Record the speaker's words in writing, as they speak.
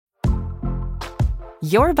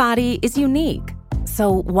Your body is unique.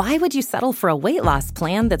 So why would you settle for a weight loss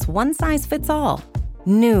plan that's one size fits all?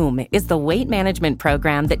 Noom is the weight management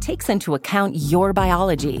program that takes into account your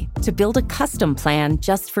biology to build a custom plan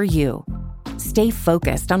just for you. Stay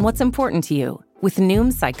focused on what's important to you with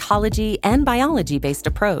Noom's psychology and biology-based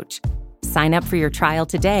approach. Sign up for your trial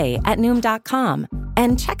today at Noom.com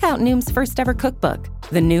and check out Noom's first ever cookbook,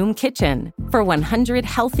 The Noom Kitchen, for 100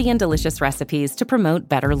 healthy and delicious recipes to promote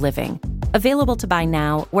better living. Available to buy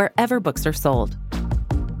now wherever books are sold.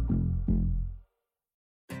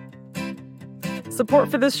 Support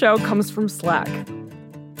for this show comes from Slack.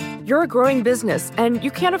 You're a growing business and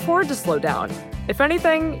you can't afford to slow down. If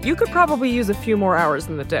anything, you could probably use a few more hours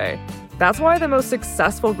in the day. That's why the most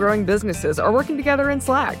successful growing businesses are working together in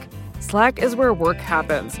Slack. Slack is where work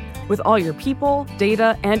happens, with all your people,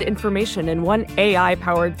 data, and information in one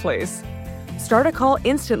AI-powered place. Start a call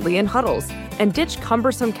instantly in huddles and ditch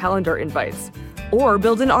cumbersome calendar invites. Or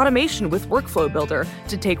build an automation with Workflow Builder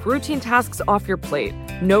to take routine tasks off your plate.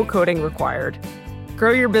 No coding required.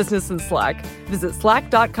 Grow your business in Slack. Visit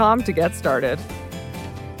slack.com to get started.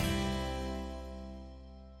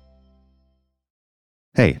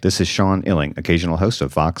 Hey, this is Sean Illing, occasional host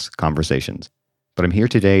of Vox Conversations. But I'm here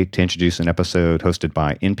today to introduce an episode hosted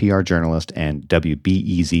by NPR journalist and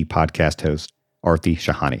WBEZ podcast host, Aarti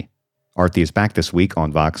Shahani. Aarti is back this week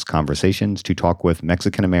on Vox Conversations to talk with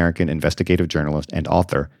Mexican-American investigative journalist and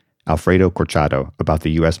author Alfredo Corchado about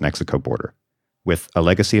the U.S.-Mexico border. With a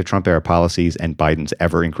legacy of Trump-era policies and Biden's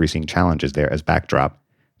ever-increasing challenges there as backdrop,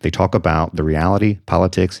 they talk about the reality,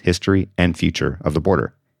 politics, history, and future of the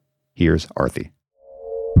border. Here's Aarti.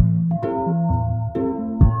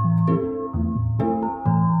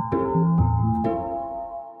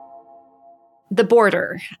 The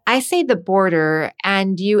border. I say the border,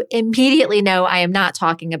 and you immediately know I am not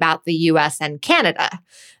talking about the U.S. and Canada.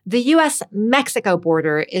 The U.S.-Mexico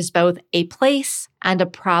border is both a place and a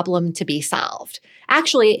problem to be solved.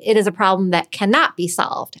 Actually, it is a problem that cannot be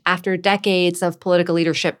solved after decades of political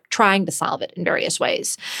leadership trying to solve it in various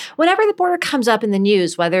ways. Whenever the border comes up in the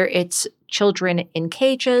news, whether it's children in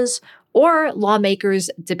cages or lawmakers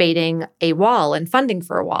debating a wall and funding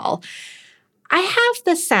for a wall, I have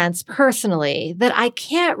the sense personally that I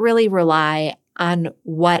can't really rely on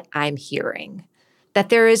what I'm hearing, that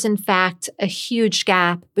there is in fact a huge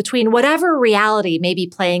gap between whatever reality may be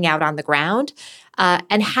playing out on the ground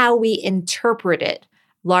and how we interpret it,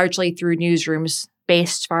 largely through newsrooms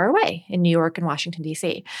based far away in New York and Washington,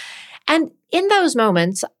 D.C. And in those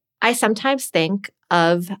moments, I sometimes think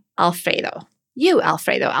of Alfredo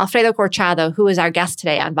Corchado, who is our guest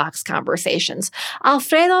today on Vox Conversations.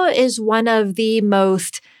 Alfredo is one of the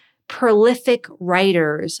most prolific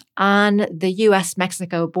writers on the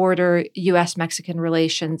U.S.-Mexico border, U.S.-Mexican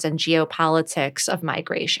relations, and geopolitics of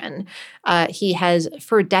migration. He has,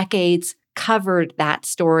 for decades, covered that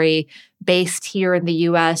story, based here in the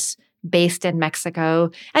U.S., based in Mexico.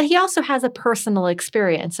 And he also has a personal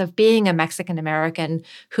experience of being a Mexican-American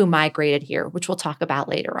who migrated here, which we'll talk about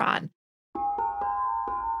later on.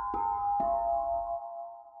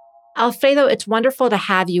 Alfredo, it's wonderful to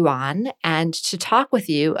have you on and to talk with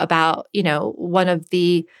you about, one of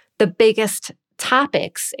the biggest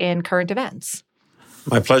topics in current events.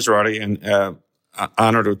 My pleasure, Aarti, and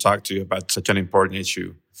honor to talk to you about such an important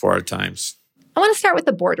issue for our times. I want to start with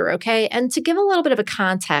the border, okay? And to give a little bit of a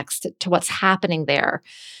context to what's happening there.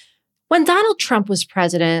 When Donald Trump was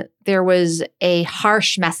president, there was a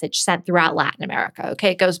harsh message sent throughout Latin America,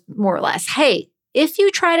 okay? It goes more or less, hey, if you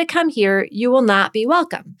try to come here, you will not be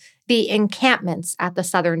welcome. The encampments at the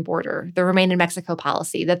southern border, the Remain in Mexico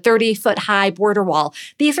policy, the 30-foot-high border wall,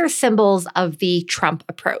 these are symbols of the Trump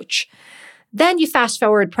approach. Then you fast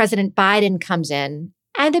forward, President Biden comes in,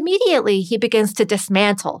 and immediately he begins to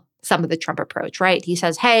dismantle some of the Trump approach, right? He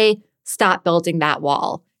says, hey, stop building that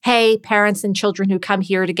wall. Hey, parents and children who come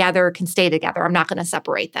here together can stay together. I'm not going to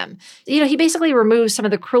separate them. He basically removes some of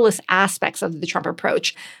the cruelest aspects of the Trump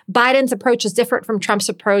approach. Biden's approach is different from Trump's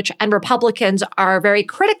approach, and Republicans are very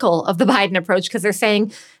critical of the Biden approach because they're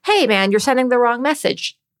saying, hey, man, you're sending the wrong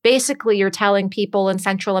message. Basically, you're telling people in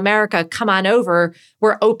Central America, come on over,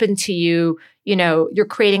 we're open to you. You're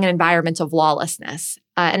creating an environment of lawlessness.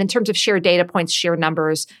 And in terms of sheer data points, sheer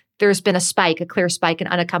numbers, there's been a clear spike in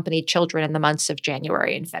unaccompanied children in the months of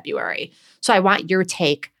January and February. So I want your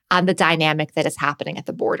take on the dynamic that is happening at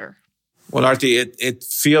the border. Well, Aarti, it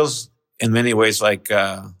feels in many ways like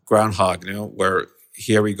Groundhog, where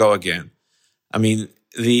here we go again. I mean,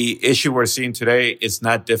 the issue we're seeing today is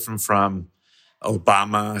not different from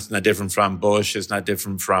Obama. It's not different from Bush. It's not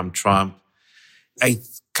different from Trump. I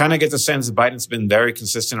kind of get the sense that Biden's been very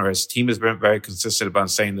consistent, or his team has been very consistent about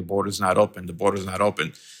saying the border's not open, the border's not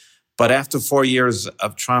open. But after 4 years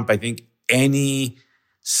of Trump, I think any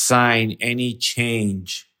sign, any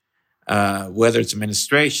change, whether it's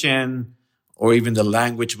administration or even the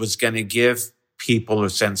language, was going to give people a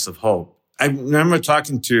sense of hope. I remember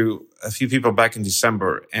talking to a few people back in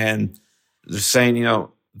December, and they're saying,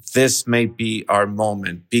 this may be our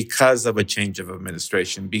moment because of a change of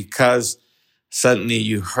administration, because suddenly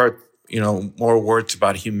you heard, more words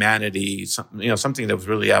about humanity, something that was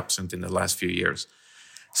really absent in the last few years.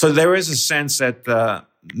 So there is a sense that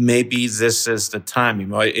maybe this is the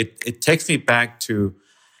time. It takes me back to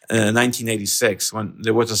 1986 when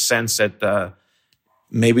there was a sense that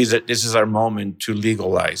maybe that this is our moment to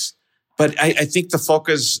legalize. But I think the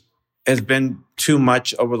focus has been too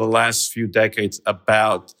much over the last few decades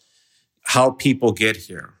about how people get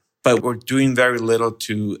here. But we're doing very little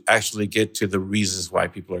to actually get to the reasons why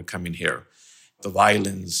people are coming here. The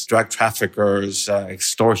violence, drug traffickers,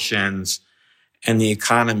 extortions, and the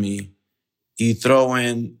economy. You throw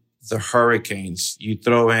in the hurricanes, you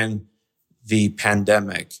throw in the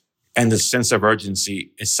pandemic, and the sense of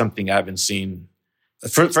urgency is something I haven't seen. The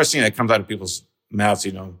first thing that comes out of people's mouths,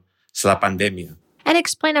 es la pandemia. And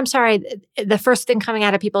explain, I'm sorry, the first thing coming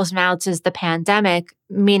out of people's mouths is the pandemic,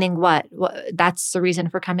 meaning what? That's the reason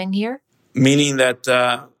for coming here? Meaning that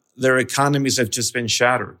their economies have just been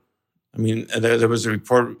shattered. I mean, there was a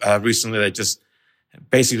report recently that just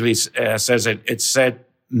basically says that it set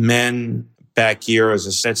men back years,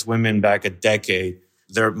 it sets women back a decade.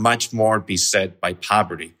 They're much more beset by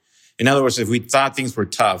poverty. In other words, if we thought things were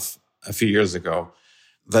tough a few years ago,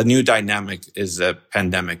 the new dynamic is a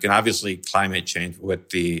pandemic and obviously climate change with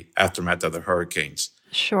the aftermath of the hurricanes.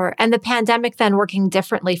 Sure. And the pandemic then working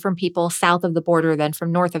differently from people south of the border than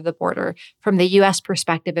from north of the border. From the U.S.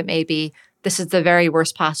 perspective, it may be this is the very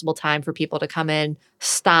worst possible time for people to come in,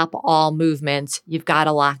 stop all movement. You've got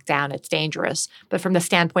to lock down. It's dangerous. But from the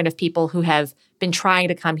standpoint of people who have been trying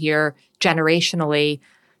to come here generationally,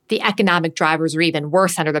 the economic drivers are even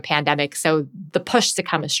worse under the pandemic. So the push to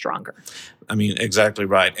come is stronger. I mean, exactly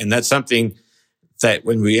right. And that's something that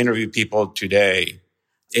when we interview people today,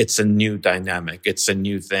 it's a new dynamic. It's a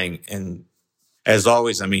new thing. And as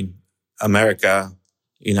always, I mean, America,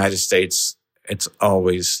 United States, it's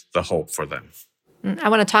always the hope for them. I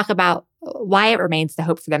want to talk about why it remains the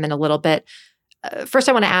hope for them in a little bit. First,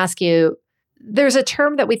 I want to ask you, there's a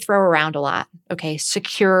term that we throw around a lot, okay,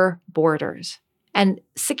 secure borders. And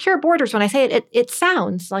secure borders, when I say it, it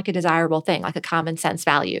sounds like a desirable thing, like a common sense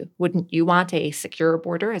value. Wouldn't you want a secure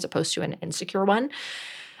border as opposed to an insecure one?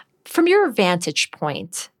 From your vantage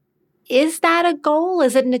point, is that a goal?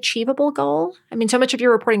 Is it an achievable goal? I mean, so much of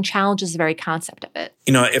your reporting challenges the very concept of it.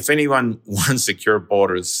 If anyone wants secure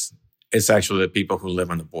borders, it's actually the people who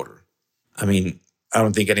live on the border. I mean, I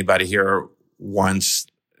don't think anybody here wants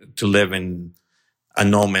to live in a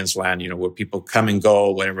no man's land, where people come and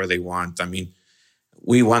go whenever they want. I mean,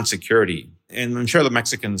 we want security. And I'm sure the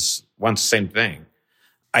Mexicans want the same thing.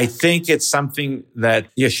 I think it's something that,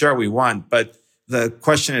 yeah, sure, we want. But the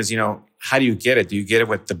question is, how do you get it? Do you get it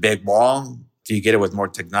with the big wall? Do you get it with more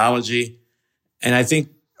technology? And I think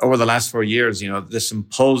over the last 4 years, this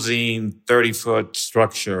imposing 30-foot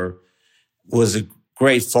structure was a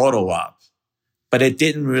great photo op, but it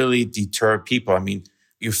didn't really deter people. I mean,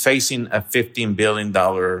 you're facing a $15 billion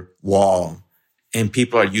wall, and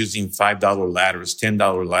people are using $5 ladders,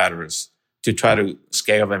 $10 ladders to try to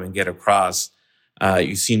scale them and get across.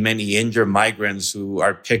 You've seen many injured migrants who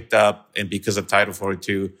are picked up, and because of Title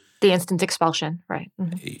 42, the instant expulsion, right?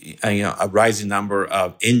 Mm-hmm. A rising number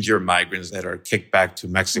of injured migrants that are kicked back to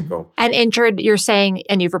Mexico. Mm-hmm. And injured, you're saying,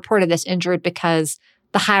 and you've reported this, injured because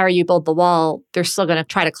the higher you build the wall, they're still going to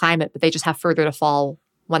try to climb it, but they just have further to fall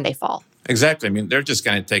when they fall. Exactly. I mean, they're just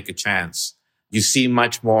going to take a chance. You see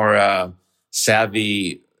much more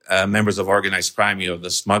savvy members of organized crime,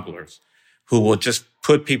 the smugglers, who will just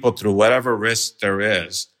put people through whatever risk there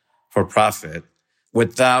is for profit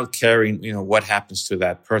without caring, what happens to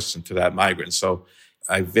that person, to that migrant. So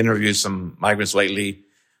I've interviewed some migrants lately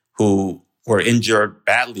who were injured,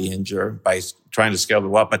 badly injured by trying to scale the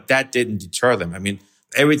wall, but that didn't deter them. I mean,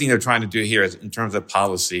 everything they're trying to do here is, in terms of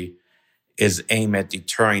policy, is aimed at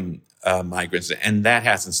deterring migrants, and that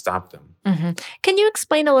hasn't stopped them. Mm-hmm. Can you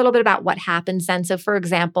explain a little bit about what happens then? So, for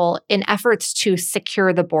example, in efforts to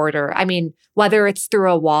secure the border, I mean, whether it's through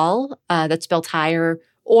a wall that's built higher,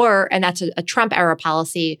 and that's a Trump-era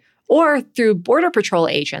policy, or through Border Patrol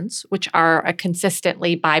agents, which are a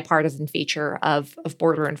consistently bipartisan feature of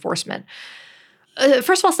border enforcement.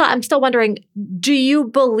 First of all, I'm still wondering, do you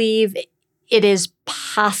believe it is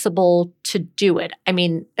possible to do it? I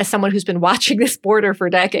mean, as someone who's been watching this border for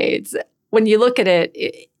decades, when you look at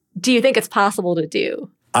it, do you think it's possible to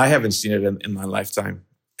do? I haven't seen it in my lifetime.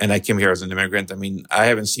 And I came here as an immigrant. I mean, I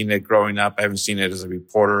haven't seen it growing up. I haven't seen it as a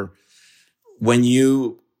reporter. When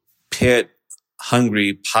you pit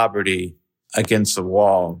hungry poverty against a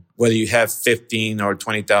wall, whether you have 15 or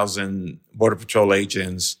 20,000 Border Patrol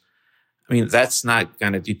agents, I mean, that's not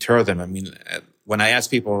going to deter them. I mean, when I ask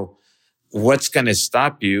people, what's going to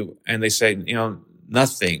stop you? And they say,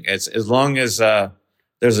 nothing. It's as long as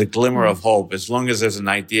there's a glimmer of hope, as long as there's an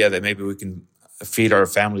idea that maybe we can feed our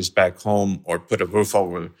families back home or put a roof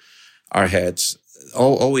over our heads,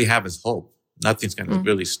 all we have is hope. Nothing's going to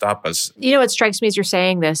really stop us. It strikes me as you're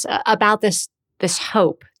saying this about this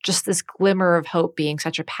hope, just this glimmer of hope being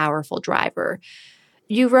such a powerful driver.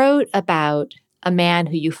 You wrote about a man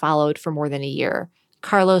who you followed for more than a year,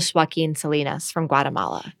 Carlos Joaquin Salinas from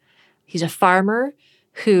Guatemala. He's a farmer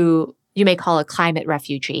who you may call a climate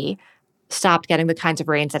refugee, stopped getting the kinds of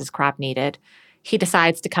rains that his crop needed. He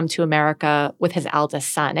decides to come to America with his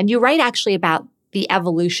eldest son. And you write actually about the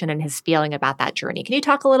evolution and his feeling about that journey. Can you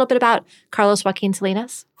talk a little bit about Carlos Joaquin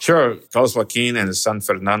Salinas? Sure. Carlos Joaquin and his son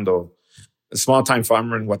Fernando, a small-time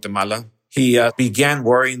farmer in Guatemala. He began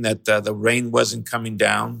worrying that the rain wasn't coming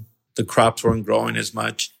down. The crops weren't growing as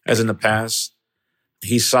much as in the past.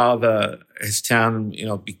 He saw his town,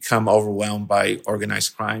 become overwhelmed by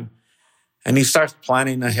organized crime. And he starts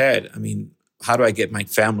planning ahead. I mean, how do I get my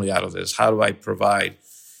family out of this? How do I provide?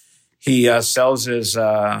 He sells his,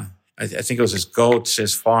 I think it was his goats,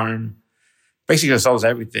 his farm, basically sells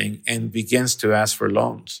everything and begins to ask for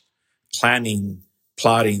loans, plotting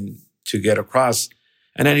to get across.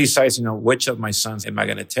 And then he decides, which of my sons am I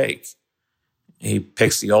going to take? He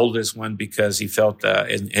picks the oldest one because he felt,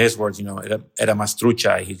 in his words, era más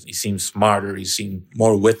trucha. He seemed smarter. He seemed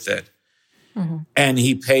more with it. Mm-hmm. And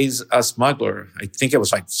he pays a smuggler, I think it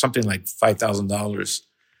was something like $5,000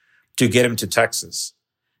 to get him to Texas.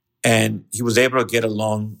 And he was able to get a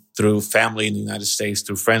loan through family in the United States,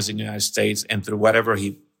 through friends in the United States, and through whatever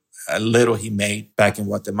little he made back in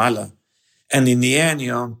Guatemala. And in the end,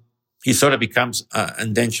 he sort of becomes an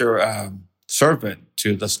indentured servant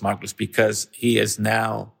to the smugglers because he is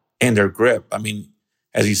now in their grip. I mean,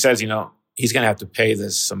 as he says, he's going to have to pay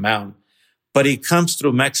this amount. But he comes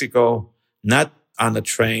through Mexico, not on the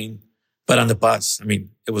train, but on the bus. I mean,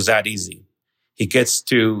 it was that easy. He gets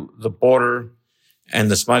to the border and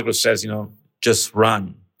the smuggler says, just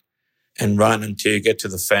run and run until you get to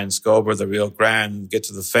the fence, go over the Rio Grande, get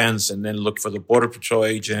to the fence, and then look for the Border Patrol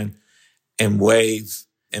agent and wave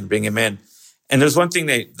and bring him in. And there's one thing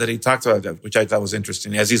that he talked about, which I thought was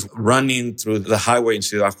interesting. As he's running through the highway in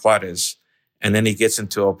Ciudad Juarez, and then he gets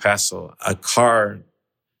into El Paso, a car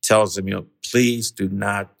tells him, please do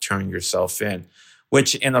not turn yourself in,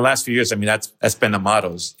 which in the last few years, I mean, that's been the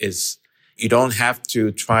motto is you don't have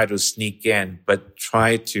to try to sneak in, but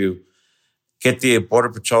try to get the Border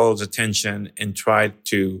Patrol's attention and try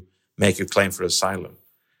to make a claim for asylum.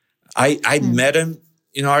 I met him,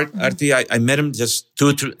 Arti, I met him just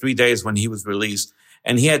 2 to 3 days when he was released,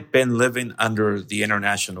 and he had been living under the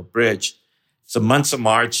International Bridge. It's the months of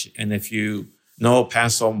March, and if you know El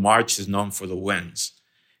Paso, March is known for the winds.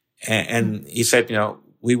 And he said,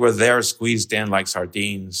 we were there squeezed in like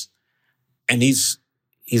sardines. And he's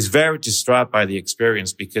very distraught by the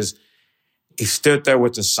experience because he stood there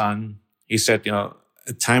with the sun. He said,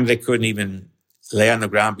 at times they couldn't even lay on the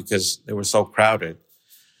ground because they were so crowded.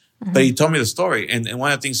 Mm-hmm. But he told me the story. And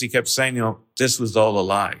one of the things he kept saying, this was all a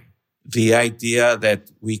lie. The idea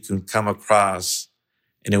that we could come across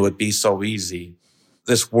and it would be so easy.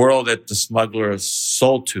 This world that the smuggler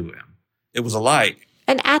sold to him, it was a lie.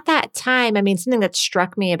 And at that time, I mean, something that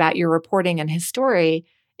struck me about your reporting and his story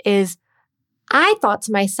is I thought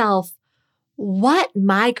to myself, what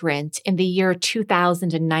migrant in the year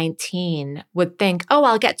 2019 would think,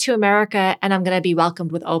 I'll get to America and I'm going to be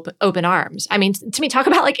welcomed with open arms? I mean, to me, talk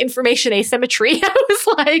about information asymmetry. I was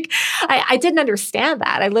like, I didn't understand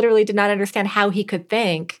that. I literally did not understand how he could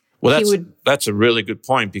think. Well, that's a really good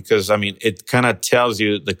point because, I mean, it kind of tells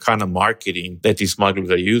you the kind of marketing that these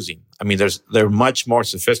smugglers are using. I mean, they're much more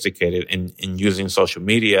sophisticated in using social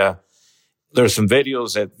media. There's some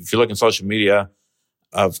videos that, if you look in social media,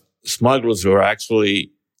 of smugglers who are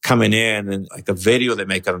actually coming in and like a video they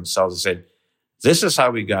make of themselves and say, this is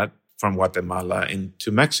how we got from Guatemala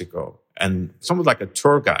into Mexico. And someone's like a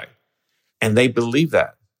tour guide. And they believe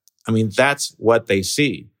that. I mean, that's what they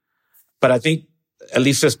see. But I think at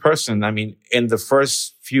least this person, I mean, in the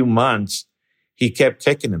first few months, he kept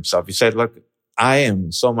kicking himself. He said, look, I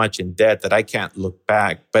am so much in debt that I can't look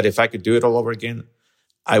back. But if I could do it all over again,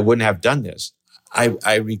 I wouldn't have done this.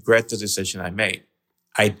 I regret the decision I made.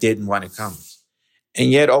 I didn't want to come.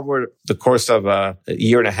 And yet over the course of a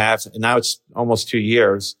year and a half, and now it's almost 2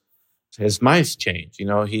 years, his mind's changed.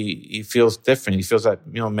 He feels different. He feels that,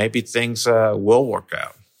 maybe things will work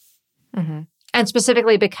out. Mm-hmm. And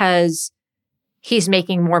specifically because he's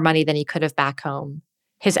making more money than he could have back home.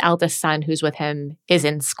 His eldest son, who's with him, is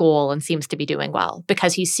in school and seems to be doing well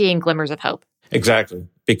because he's seeing glimmers of hope. Exactly.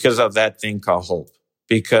 Because of that thing called hope.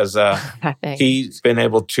 Because he's been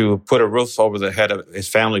able to put a roof over the head of his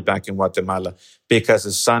family back in Guatemala, because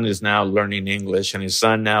his son is now learning English and his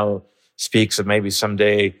son now speaks of maybe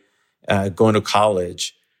someday going to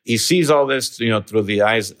college. He sees all this, through the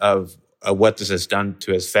eyes of what this has done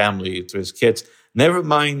to his family, to his kids. Never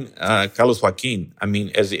mind Carlos Joaquin. I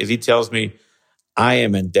mean, as he tells me, I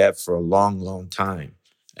am in debt for a long, long time,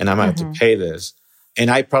 and I'm going to have to pay this.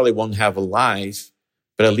 And I probably won't have a life,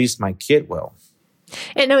 but at least my kid will.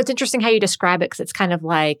 And no, it's interesting how you describe it, because it's kind of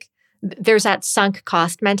like there's that sunk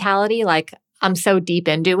cost mentality. Like, I'm so deep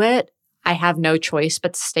into it, I have no choice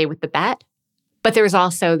but to stay with the bet. But there's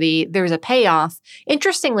also there's a payoff.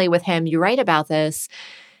 Interestingly, with him, you write about this.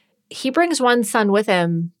 He brings one son with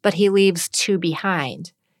him, but he leaves two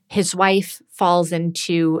behind. His wife falls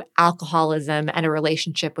into alcoholism and a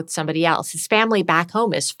relationship with somebody else. His family back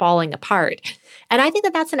home is falling apart. And I think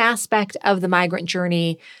that that's an aspect of the migrant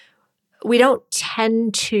journey we don't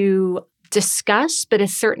tend to discuss, but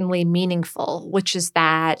is certainly meaningful, which is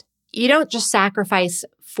that you don't just sacrifice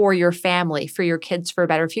for your family, for your kids, for a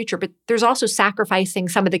better future, but there's also sacrificing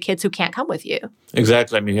some of the kids who can't come with you.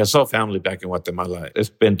 Exactly. I mean, his whole family back in Guatemala, it's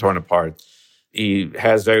been torn apart. He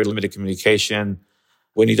has very limited communication.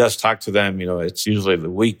 When he does talk to them, it's usually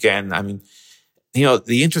the weekend. I mean,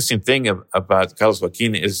 the interesting thing about Carlos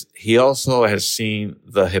Joaquin is he also has seen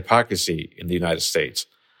the hypocrisy in the United States,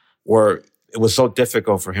 where it was so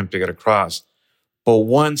difficult for him to get across. But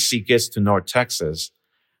once he gets to North Texas,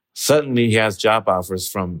 suddenly he has job offers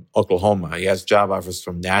from Oklahoma. He has job offers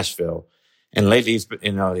from Nashville. And lately,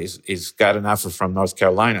 he's got an offer from North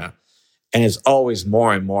Carolina. And it's always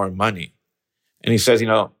more and more money. And he says,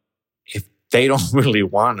 if they don't really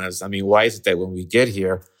want us, I mean, why is it that when we get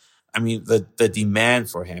here, I mean, the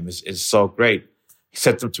demand for him is so great. He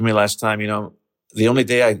said to me last time, the only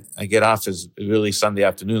day I get off is really Sunday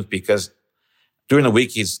afternoons, because during the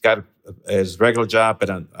week he's got his regular job, but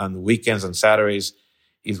on the weekends and Saturdays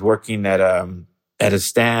he's working at a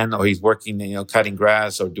stand, or he's working cutting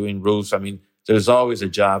grass or doing roofs. I mean, there's always a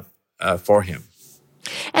job for him.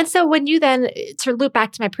 And so when you then to loop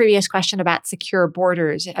back to my previous question about secure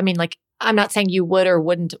borders, I mean, like, I'm not saying you would or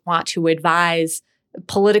wouldn't want to advise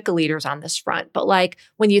political leaders on this front. But like,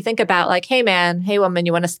 when you think about like, hey man, hey woman,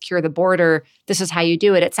 you want to secure the border, this is how you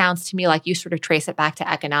do it. It sounds to me like you sort of trace it back to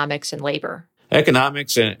economics and labor.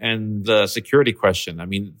 Economics and the security question. I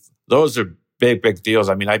mean, those are big, big deals.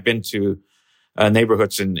 I mean, I've been to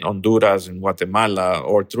neighborhoods in Honduras and Guatemala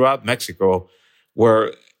or throughout Mexico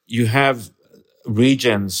where you have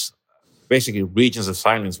basically regions of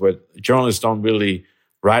silence, where journalists don't really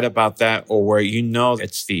write about that, or where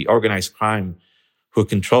it's the organized crime who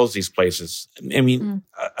controls these places. I mean,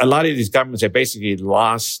 a lot of these governments have basically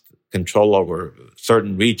lost control over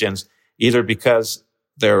certain regions, either because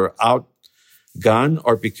they're outgunned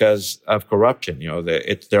or because of corruption.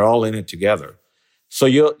 They're all in it together. So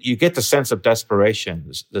you get the sense of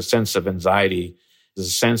desperation, the sense of anxiety, the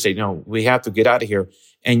sense that, we have to get out of here.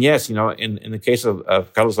 And yes, in the case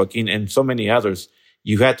of Carlos Joaquin and so many others,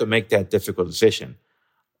 you had to make that difficult decision.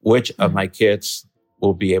 Which of my kids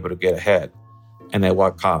will be able to get ahead? And at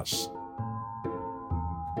what cost?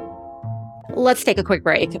 Let's take a quick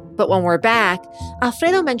break. But when we're back,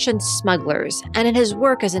 Alfredo mentioned smugglers. And in his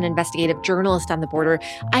work as an investigative journalist on the border,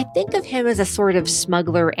 I think of him as a sort of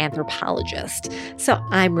smuggler anthropologist. So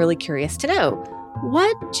I'm really curious to know,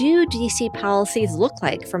 what do DC policies look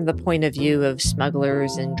like from the point of view of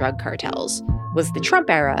smugglers and drug cartels? Was the Trump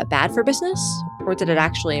era bad for business, or did it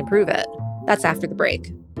actually improve it? That's after the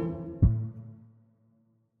break.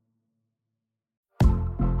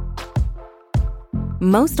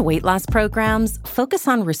 Most weight loss programs focus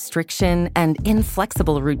on restriction and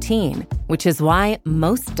inflexible routine, which is why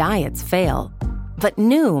most diets fail. But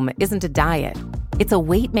Noom isn't a diet. It's a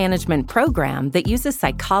weight management program that uses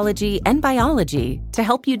psychology and biology to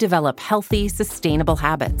help you develop healthy, sustainable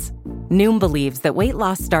habits. Noom believes that weight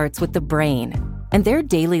loss starts with the brain, and their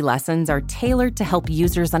daily lessons are tailored to help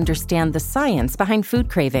users understand the science behind food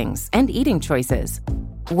cravings and eating choices.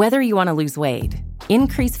 Whether you want to lose weight,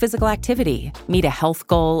 increase physical activity, meet a health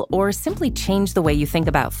goal, or simply change the way you think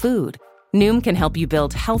about food, Noom can help you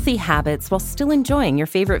build healthy habits while still enjoying your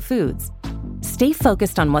favorite foods. Stay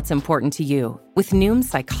focused on what's important to you with Noom's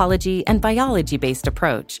psychology and biology-based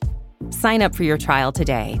approach. Sign up for your trial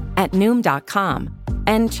today at Noom.com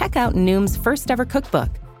and check out Noom's first ever cookbook,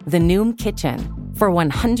 The Noom Kitchen, for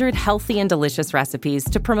 100 healthy and delicious recipes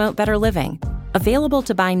to promote better living. Available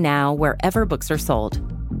to buy now wherever books are sold.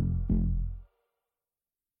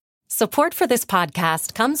 Support for this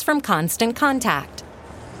podcast comes from Constant Contact.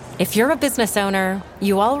 If you're a business owner,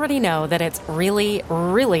 you already know that it's really,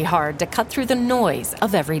 really hard to cut through the noise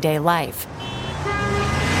of everyday life.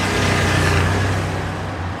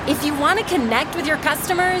 If you want to connect with your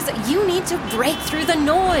customers, you need to break through the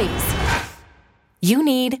noise. You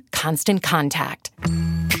need Constant Contact.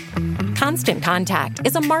 Constant Contact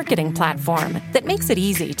is a marketing platform that makes it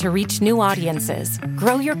easy to reach new audiences,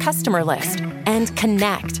 grow your customer list, and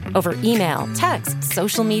connect over email, text,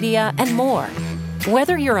 social media, and more.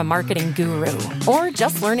 Whether you're a marketing guru or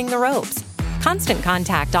just learning the ropes, Constant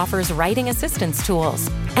Contact offers writing assistance tools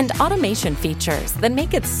and automation features that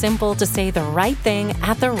make it simple to say the right thing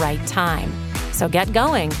at the right time. So get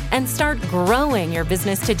going and start growing your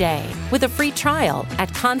business today with a free trial at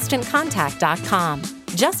ConstantContact.com.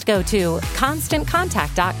 Just go to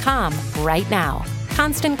ConstantContact.com right now.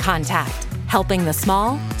 Constant Contact, helping the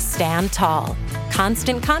small stand tall.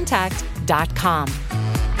 ConstantContact.com.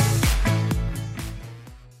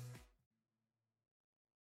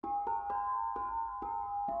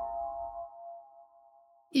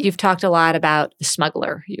 You've talked a lot about the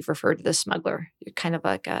smuggler. You've referred to the smuggler. You're kind of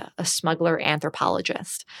like a smuggler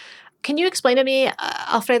anthropologist. Can you explain to me,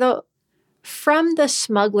 Alfredo, from the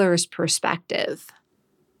smuggler's perspective,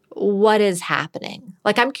 what is happening?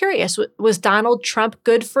 Like, I'm curious, was Donald Trump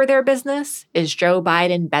good for their business? Is Joe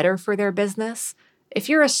Biden better for their business? If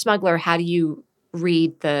you're a smuggler, how do you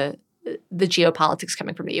read the geopolitics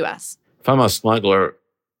coming from the U.S.? If I'm a smuggler,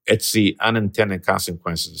 it's the unintended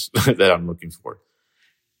consequences that I'm looking for.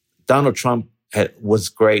 Donald Trump was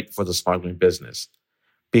great for the smuggling business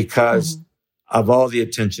because of all the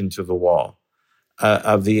attention to the wall,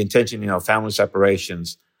 of the attention, family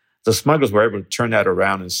separations. The smugglers were able to turn that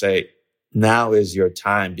around and say, now is your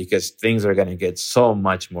time because things are going to get so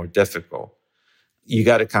much more difficult. You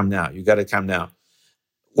got to come now. You got to come now.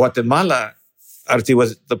 Guatemala, Arti,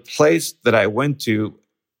 was the place that I went to.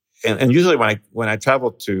 And usually when I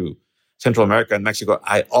travel to Central America and Mexico,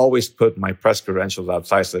 I always put my press credentials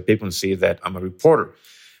outside so that people can see that I'm a reporter.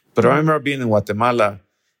 But I remember being in Guatemala,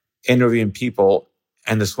 interviewing people,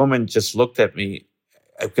 and this woman just looked at me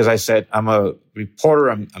because I said, I'm a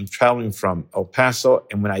reporter. I'm traveling from El Paso.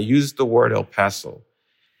 And when I used the word El Paso,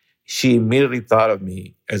 she immediately thought of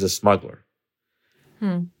me as a smuggler.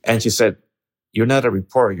 And she said, you're not a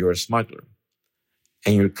reporter, you're a smuggler.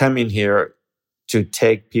 And you're coming here to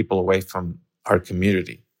take people away from our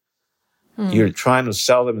community. You're trying to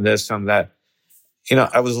sell them this and that.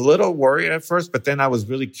 I was a little worried at first, but then I was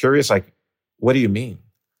really curious, like, what do you mean?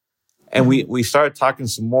 And we started talking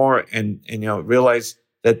some more and realized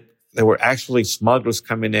that there were actually smugglers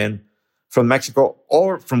coming in from Mexico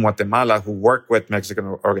or from Guatemala who work with Mexican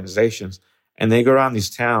organizations. And they go around these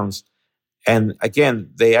towns. And again,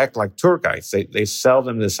 they act like tour guides. They sell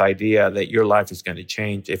them this idea that your life is going to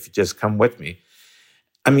change if you just come with me.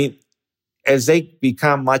 I mean, as they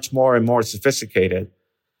become much more and more sophisticated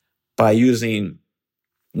by using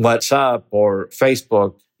WhatsApp or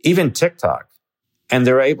Facebook, even TikTok, and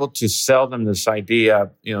they're able to sell them this idea,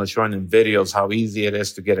 showing them videos, how easy it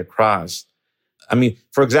is to get across. I mean,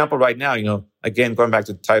 for example, right now, again, going back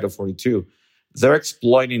to Title 42, they're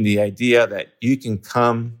exploiting the idea that you can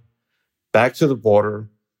come back to the border.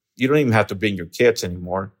 You don't even have to bring your kids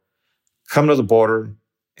anymore. Come to the border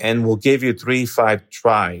and we'll give you 3-5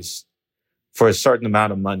 tries for a certain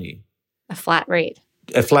amount of money. A flat rate.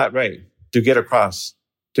 A flat rate to get across,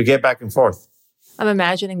 to get back and forth. I'm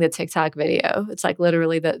imagining the TikTok video. It's like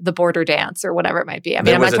literally the border dance or whatever it might be. I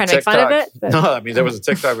mean, I'm not trying to make fun of it. But... No, I mean, there was a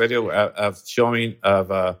TikTok video of showing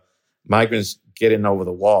of migrants getting over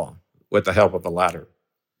the wall with the help of a ladder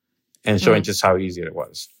and showing just how easy it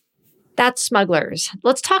was. That's smugglers.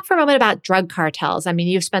 Let's talk for a moment about drug cartels. I mean,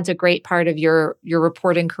 you've spent a great part of your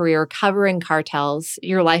reporting career covering cartels.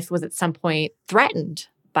 Your life was at some point threatened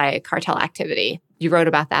by cartel activity. You wrote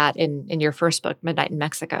about that in your first book, Midnight in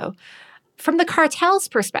Mexico. From the cartels'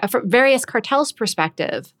 perspective, from various cartels'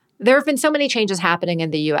 perspective, there have been so many changes happening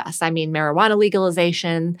in the U.S. I mean, marijuana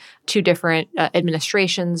legalization, 2 different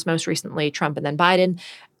administrations, most recently Trump and then Biden.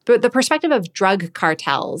 But the perspective of drug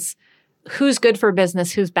cartels, who's good for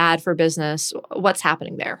business, who's bad for business, what's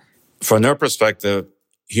happening there? From their perspective,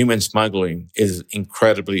 human smuggling is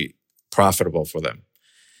incredibly profitable for them.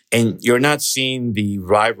 And you're not seeing the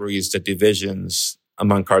rivalries, the divisions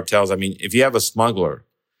among cartels. I mean, if you have a smuggler,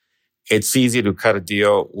 it's easy to cut a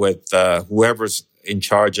deal with whoever's in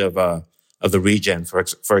charge of the region.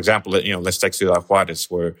 For example, let's take Ciudad Juarez,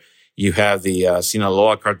 where you have the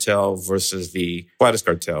Sinaloa cartel versus the Juarez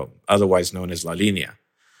cartel, otherwise known as La Línea.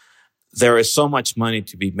 There is so much money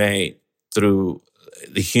to be made through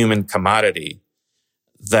the human commodity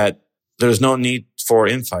that there's no need for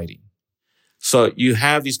infighting. So you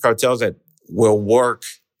have these cartels that will work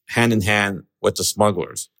hand in hand with the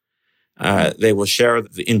smugglers. They will share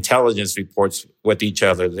the intelligence reports with each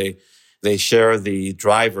other. They share the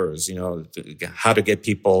drivers, how to get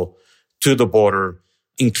people to the border,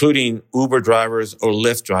 including Uber drivers or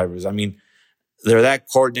Lyft drivers. I mean, they're that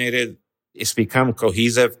coordinated. It's become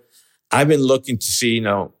cohesive. I've been looking to see,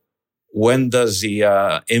 when does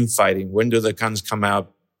the infighting, when do the guns come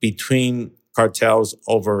out between cartels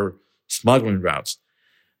over smuggling routes?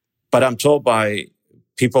 But I'm told by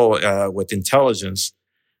people with intelligence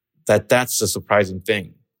that that's the surprising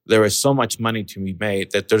thing. There is so much money to be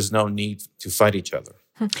made that there's no need to fight each other.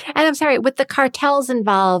 And I'm sorry, with the cartels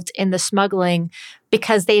involved in the smuggling,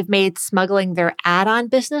 because they've made smuggling their add-on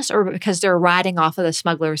business, or because they're riding off of the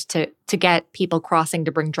smugglers to get people crossing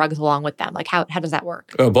to bring drugs along with them? Like, how does that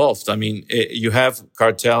work? Both. I mean, you have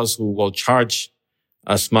cartels who will charge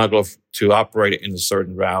a smuggler to operate in a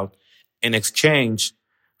certain route in exchange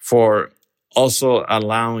for also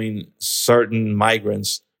allowing certain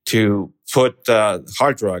migrants to put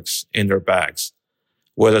hard drugs in their bags,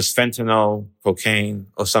 whether it's fentanyl, cocaine,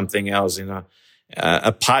 or something else.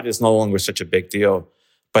 A pot is no longer such a big deal,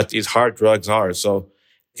 but these hard drugs are. So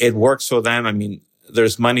it works for them. I mean,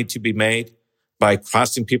 there's money to be made by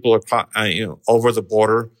crossing people over the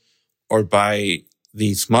border, or by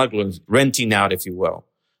the smugglers renting out, if you will,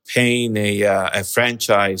 paying a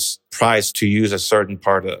franchise price to use a certain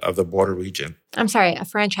part of the border region. I'm sorry, a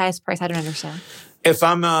franchise price? I don't understand. If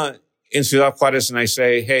I'm in Ciudad Juarez and I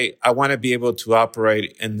say, hey, I want to be able to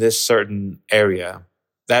operate in this certain area,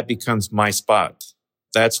 that becomes my spot.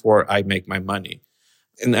 That's where I make my money.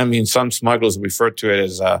 And I mean, some smugglers refer to it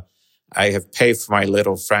as I have paid for my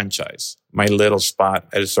little franchise, my little spot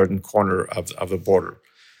at a certain corner of the border.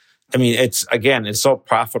 I mean, it's so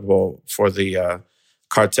profitable for the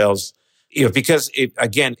cartels, because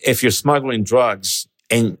if you're smuggling drugs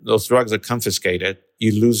and those drugs are confiscated,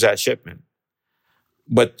 you lose that shipment.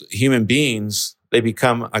 But human beings, they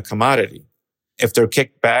become a commodity. If they're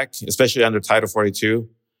kicked back, especially under Title 42,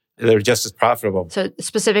 they're just as profitable. So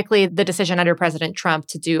specifically the decision under President Trump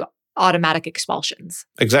to do automatic expulsions.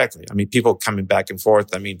 Exactly. I mean, people coming back and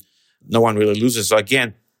forth. I mean, no one really loses. So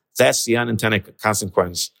again, that's the unintended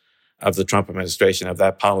consequence of the Trump administration, of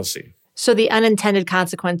that policy. So the unintended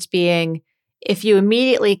consequence being, if you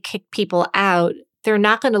immediately kick people out, they're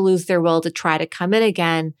not going to lose their will to try to come in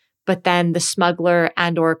again. But then the smuggler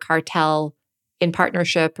and or cartel in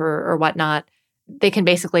partnership or whatnot, they can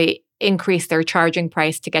basically increase their charging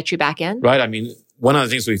price to get you back in? Right. I mean, one of the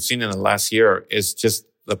things we've seen in the last year is just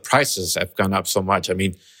the prices have gone up so much. I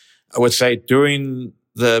mean, I would say during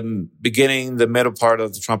the middle part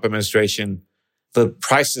of the Trump administration, the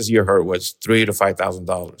prices you heard was $3,000 to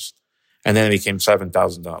 $5,000. And then it became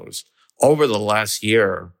 $7,000. Over the last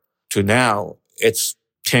year to now, it's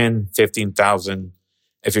 $10,000, $15,000.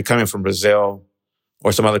 If you're coming from Brazil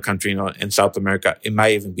or some other country, in South America, it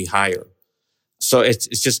might even be higher. So it's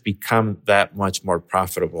just become that much more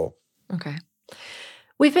profitable. Okay.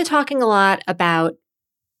 We've been talking a lot about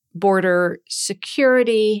border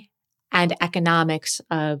security and economics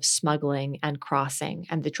of smuggling and crossing,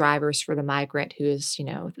 and the drivers for the migrant who is,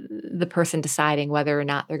 the person deciding whether or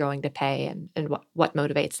not they're going to pay and what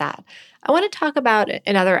motivates that. I want to talk about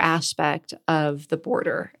another aspect of the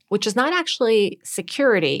border, which is not actually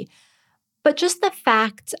security, but just the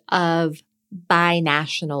fact of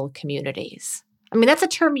binational communities. I mean, that's a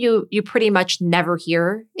term you pretty much never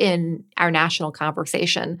hear in our national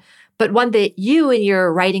conversation, but one that you in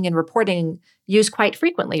your writing and reporting use quite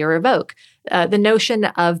frequently or evoke. The notion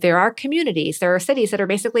of there are communities, there are cities that are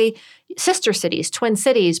basically sister cities, twin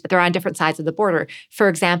cities, but they're on different sides of the border. For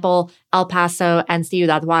example, El Paso and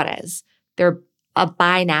Ciudad Juarez. They're a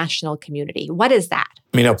binational community. What is that?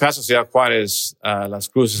 I mean, El Paso, Ciudad Juarez, Las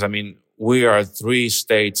Cruces, I mean, we are 3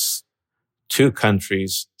 states, 2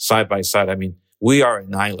 countries, side by side. I mean, we are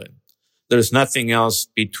an island. There's nothing else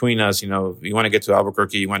between us. You want to get to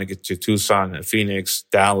Albuquerque, you want to get to Tucson, Phoenix,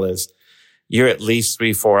 Dallas, you're at least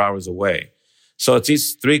 3-4 hours away. So it's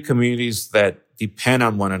these 3 communities that depend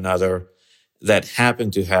on one another that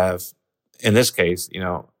happen to have, in this case,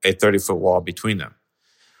 a 30-foot wall between them.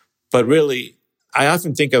 But really, I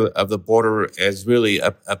often think of the border as really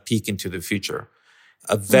a peek into the future,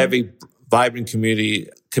 a very vibrant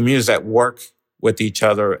communities that work with each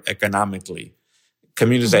other economically,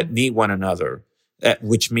 communities that need one another,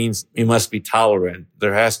 which means we must be tolerant.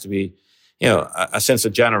 There has to be, a sense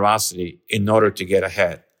of generosity in order to get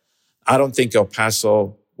ahead. I don't think El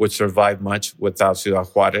Paso would survive much without Ciudad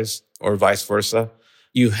Juarez or vice versa.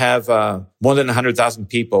 You have more than 100,000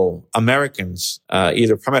 people, Americans,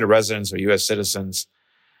 either permanent residents or U.S. citizens,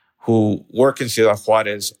 who work in Ciudad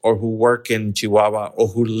Juarez or who work in Chihuahua or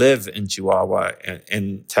who live in Chihuahua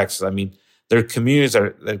in Texas. I mean, there are communities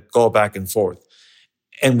that go back and forth.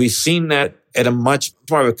 And we've seen that in a much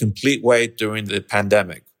more of a complete way during the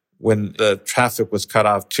pandemic, when the traffic was cut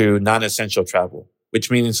off to non-essential travel,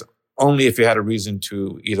 which means only if you had a reason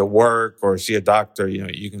to either work or see a doctor,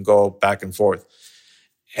 you can go back and forth.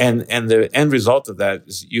 And the end result of that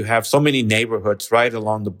is you have so many neighborhoods right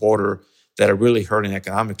along the border that are really hurting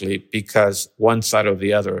economically because one side or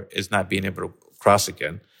the other is not being able to cross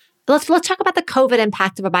again. Let's talk about the COVID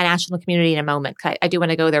impact of a binational community in a moment. I do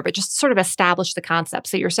want to go there, but just sort of establish the concept.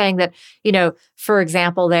 So you're saying that, for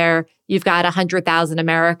example, there you've got 100,000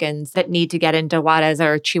 Americans that need to get into Juarez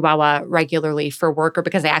or Chihuahua regularly for work or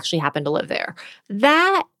because they actually happen to live there.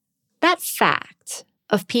 That fact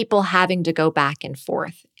of people having to go back and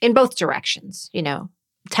forth in both directions,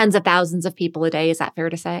 tens of thousands of people a day, is that fair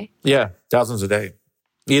to say? Yeah, thousands a day,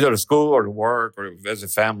 either to school or to work or as a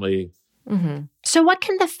family. Mm-hmm. So what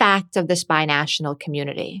can the fact of this binational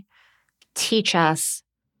community teach us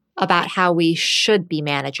about how we should be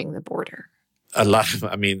managing the border? A lot.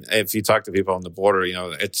 If you talk to people on the border,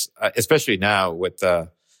 it's especially now with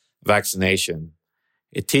vaccination,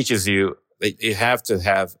 it teaches you that you have to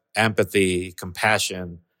have empathy,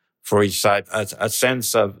 compassion for each side, a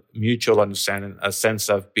sense of mutual understanding, a sense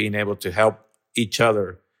of being able to help each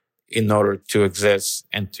other in order to exist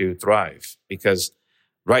and to thrive. Because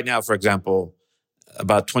right now, for example,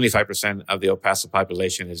 about 25% of the El Paso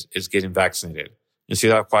population is getting vaccinated. In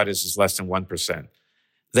Ciudad Juarez, is less than 1%.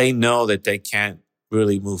 They know that they can't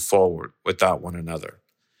really move forward without one another.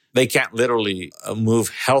 They can't literally move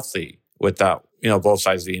healthy without, both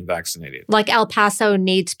sides being vaccinated. Like El Paso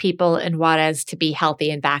needs people in Juarez to be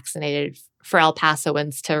healthy and vaccinated for El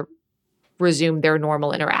Pasoans to resume their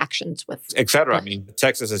normal interactions with... Et cetera.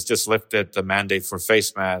 Texas has just lifted the mandate for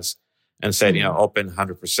face masks and said, open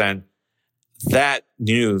 100%. That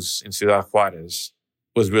news in Ciudad Juarez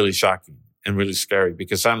was really shocking and really scary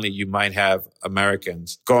because suddenly you might have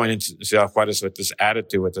Americans going into Ciudad Juarez with this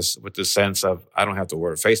attitude, with this sense of, I don't have to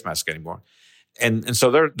wear a face mask anymore. And so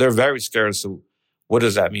they're very scared. So what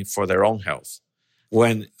does that mean for their own health?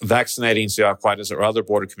 When vaccinating Ciudad Juarez or other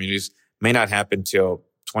border communities may not happen till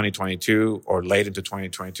 2022 or late into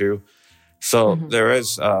 2022. So there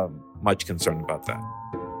is much concern about that.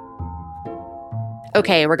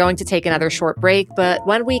 Okay, we're going to take another short break, but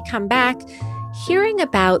when we come back, hearing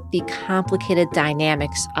about the complicated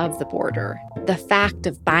dynamics of the border, the fact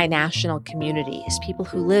of binational communities, people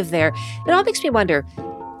who live there, it all makes me wonder,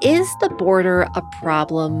 is the border a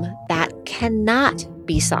problem that cannot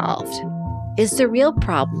be solved? Is the real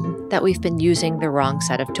problem that we've been using the wrong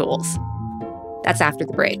set of tools? That's after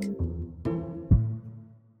the break.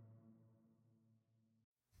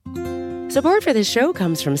 Support for this show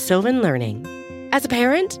comes from Sylvan Learning. As a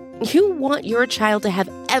parent, you want your child to have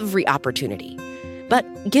every opportunity, but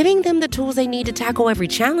giving them the tools they need to tackle every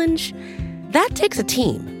challenge, that takes a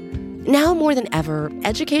team. Now more than ever,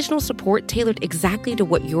 educational support tailored exactly to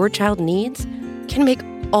what your child needs can make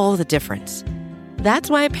all the difference. That's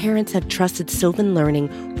why parents have trusted Sylvan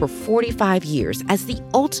Learning for 45 years as the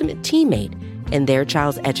ultimate teammate in their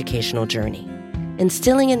child's educational journey,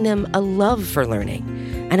 instilling in them a love for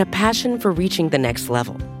learning and a passion for reaching the next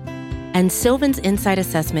level. And Sylvan's Insight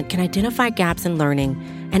Assessment can identify gaps in learning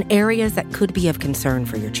and areas that could be of concern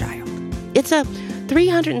for your child. It's a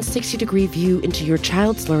 360-degree view into your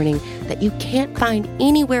child's learning that you can't find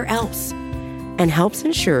anywhere else and helps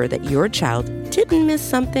ensure that your child didn't miss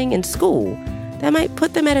something in school that might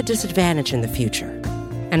put them at a disadvantage in the future.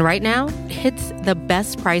 And right now, it's the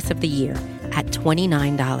best price of the year at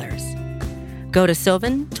 $29. Go to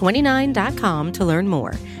sylvan29.com to learn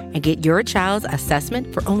more and get your child's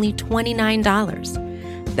assessment for only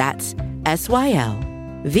 $29. That's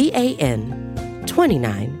SYLVAN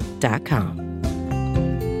 29.com.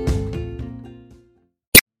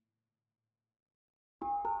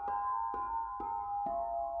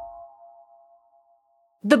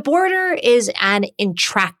 The border is an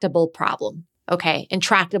intractable problem. Okay,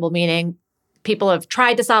 intractable meaning people have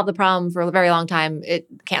tried to solve the problem for a very long time. It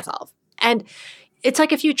can't solve. And it's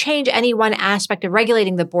like if you change any one aspect of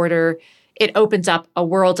regulating the border, it opens up a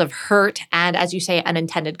world of hurt and, as you say,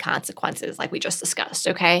 unintended consequences like we just discussed,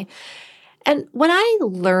 okay? And when I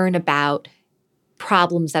learn about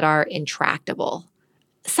problems that are intractable,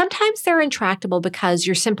 sometimes they're intractable because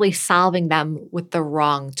you're simply solving them with the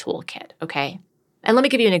wrong toolkit, okay? And let me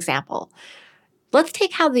give you an example. Let's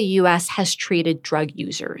take how the US has treated drug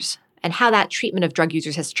users and how that treatment of drug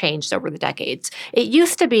users has changed over the decades. It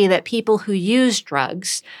used to be that people who used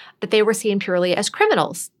drugs, that they were seen purely as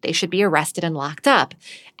criminals. They should be arrested and locked up.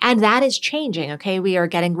 And that is changing, okay? We are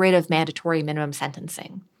getting rid of mandatory minimum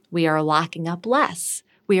sentencing. We are locking up less.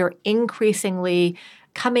 We are increasingly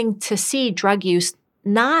coming to see drug use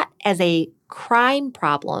not as a crime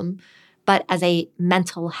problem, but as a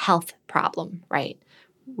mental health problem, right?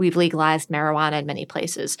 We've legalized marijuana in many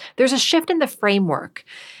places. There's a shift in the framework.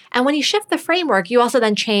 And when you shift the framework, you also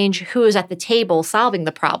then change who is at the table solving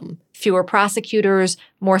the problem. Fewer prosecutors,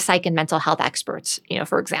 more psych and mental health experts,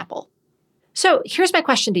 for example. So here's my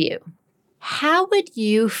question to you. How would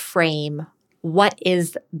you frame what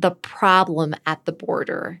is the problem at the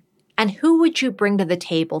border? And who would you bring to the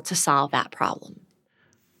table to solve that problem?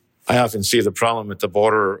 I often see the problem at the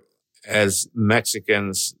border as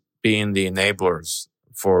Mexicans being the enablers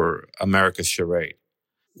for America's charade,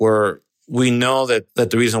 where we know that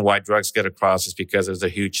the reason why drugs get across is because there's a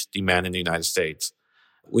huge demand in the United States.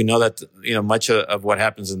 We know that, much of what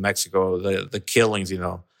happens in Mexico, the killings,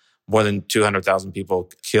 more than 200,000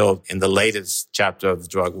 people killed in the latest chapter of the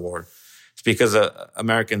drug war. It's because of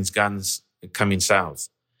Americans' guns coming south.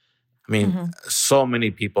 I mean, so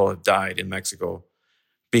many people have died in Mexico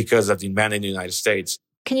because of the demand in the United States.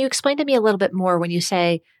 Can you explain to me a little bit more when you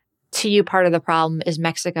say, to you, part of the problem is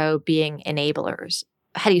Mexico being enablers?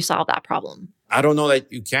 How do you solve that problem? I don't know that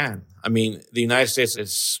you can. I mean, the United States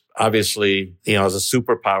is obviously, is a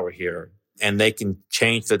superpower here, and they can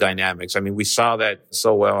change the dynamics. I mean, we saw that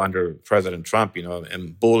so well under President Trump,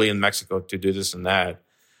 and bullying Mexico to do this and that.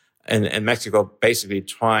 And Mexico basically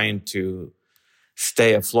trying to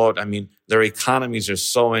stay afloat. I mean, their economies are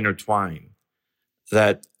so intertwined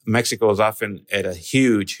that Mexico is often at a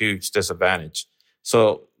huge, huge disadvantage.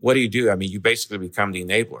 So what do? I mean, you basically become the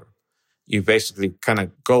enabler. You basically kind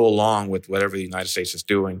of go along with whatever the United States is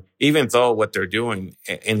doing, even though what they're doing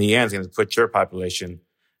in the end is going to put your population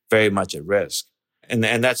very much at risk. And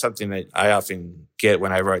that's something that I often get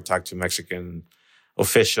whenever I talk to Mexican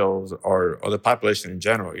officials or the population in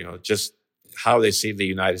general, just how they see the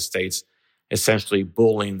United States essentially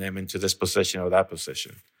bullying them into this position or that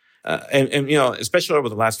position. And especially over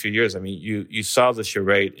the last few years, I mean, you saw the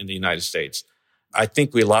charade in the United States. I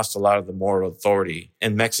think we lost a lot of the moral authority,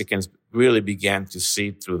 and Mexicans really began to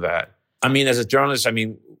see through that. I mean, as a journalist,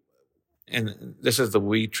 and this is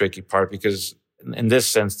the tricky part, because in this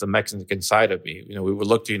sense, the Mexican side of me, we would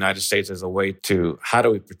look to the United States as a way to, how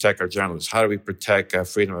do we protect our journalists? How do we protect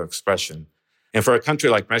freedom of expression? And for a country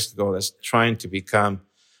like Mexico that's trying to become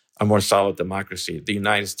a more solid democracy, the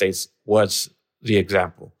United States was the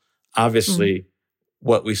example. Obviously,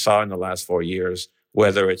 what we saw in the last 4 years,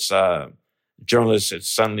 whether it's journalists, it's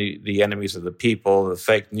suddenly the enemies of the people, the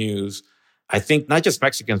fake news. I think not just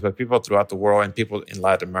Mexicans, but people throughout the world and people in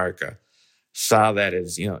Latin America saw that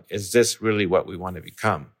as, is this really what we want to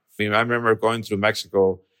become? I mean, I remember going through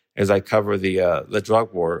Mexico as I cover the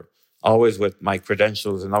drug war, always with my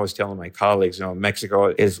credentials and always telling my colleagues,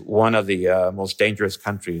 Mexico is one of the most dangerous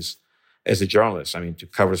countries as a journalist. I mean, to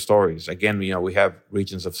cover stories. Again, we have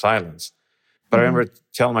regions of silence. But I remember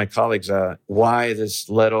telling my colleagues why this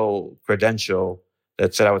little credential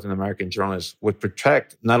that said I was an American journalist would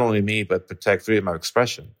protect not only me, but protect freedom of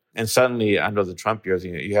expression. And suddenly, under the Trump years,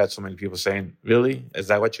 you had so many people saying, really? Is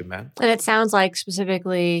that what you meant? And it sounds like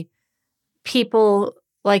specifically people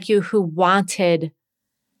like you who wanted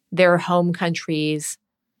their home countries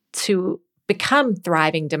to become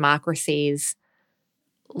thriving democracies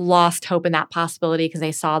lost hope in that possibility because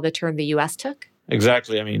they saw the turn the U.S. took?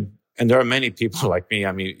 Exactly. I mean, and there are many people like me.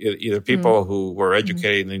 I mean, either people who were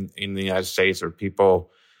educated in the United States or people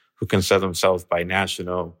who consider themselves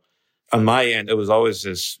binational. On my end, it was always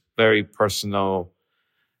this very personal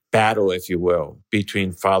battle, if you will,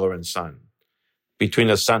 between father and son. Between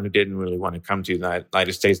a son who didn't really want to come to the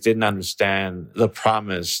United States, didn't understand the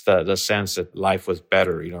promise, the sense that life was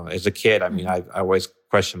better. As a kid, I mean, I always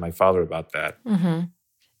questioned my father about that.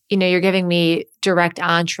 You're giving me direct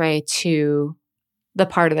entree to the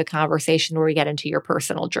part of the conversation where we get into your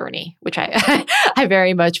personal journey, which I I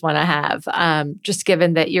very much want to have. Just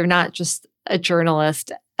given that you're not just a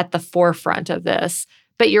journalist at the forefront of this,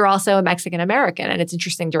 but you're also a Mexican American. And it's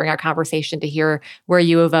interesting during our conversation to hear where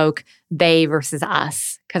you evoke they versus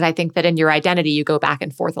us, because I think that in your identity, you go back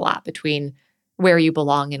and forth a lot between where you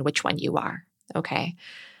belong and which one you are. Okay.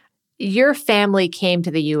 Your family came to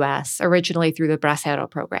the U.S. originally through the Bracero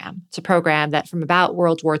program. It's a program that from about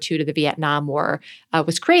World War II to the Vietnam War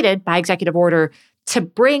was created by executive order to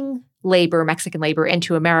bring Mexican labor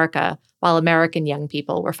into America while American young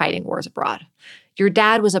people were fighting wars abroad. Your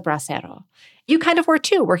dad was a bracero. You kind of were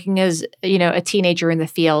too, working as, a teenager in the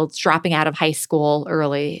fields, dropping out of high school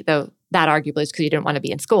early, though that arguably is because you didn't want to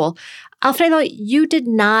be in school. Alfredo, you did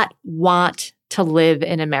not want to live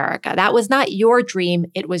in America. That was not your dream.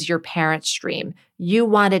 It was your parents' dream. You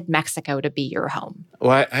wanted Mexico to be your home.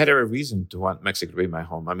 Well, I had every reason to want Mexico to be my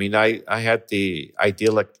home. I mean, I had the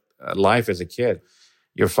idyllic life as a kid.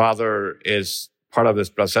 Your father is part of this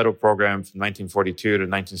Bracero program from 1942 to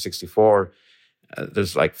 1964.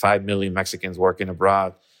 There's like 5 million Mexicans working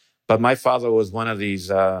abroad. But my father was one of these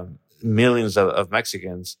millions of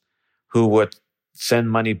Mexicans who would send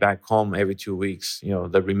money back home every 2 weeks,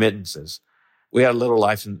 the remittances. We had a little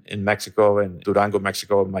life in Mexico, in Durango,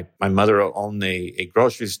 Mexico. My mother owned a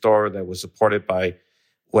grocery store that was supported by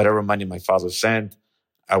whatever money my father sent.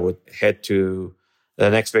 I would head to the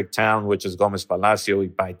next big town, which is Gomez Palacio. We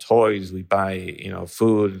buy toys, we buy,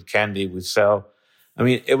 food, candy, we sell. I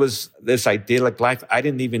mean, it was this idyllic life. I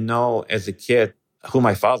didn't even know as a kid who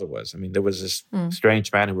my father was. I mean, there was this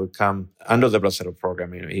strange man who would come under the Bracero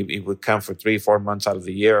program. He would come for 3-4 months out of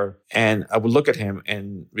the year. And I would look at him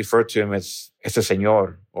and refer to him as a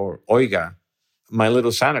señor or oiga, my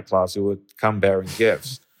little Santa Claus who would come bearing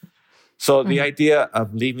gifts. So the idea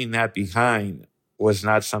of leaving that behind was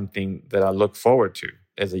not something that I looked forward to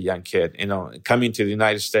as a young kid. Coming to the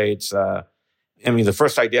United States, the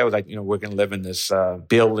first idea was like, we're going to live in this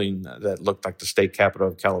building that looked like the state capitol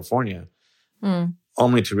of California.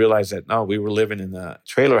 Only to realize that, no, we were living in a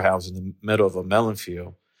trailer house in the middle of a melon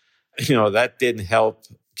field. That didn't help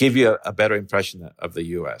give you a better impression of the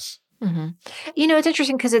U.S. Mm-hmm. It's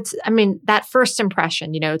interesting because that first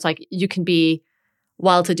impression, it's like you can be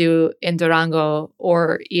well-to-do in Durango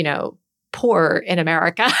or, poor in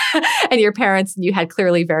America. And your parents, you had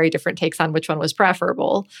clearly very different takes on which one was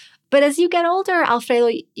preferable. But as you get older,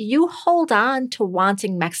 Alfredo, you hold on to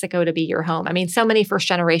wanting Mexico to be your home. I mean, so many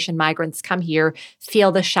first-generation migrants come here,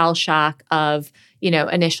 feel the shell shock of,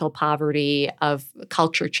 initial poverty, of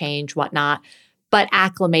culture change, whatnot, but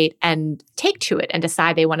acclimate and take to it and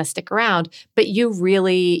decide they want to stick around. But you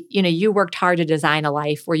really, you worked hard to design a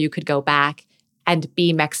life where you could go back and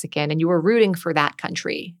be Mexican, and you were rooting for that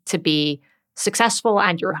country to be successful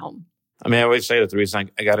and your home. I always say that the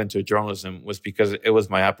reason I got into journalism was because it was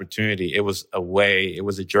my opportunity. It was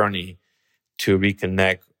a journey to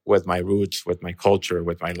reconnect with my roots, with my culture,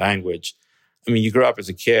 with my language. You grew up as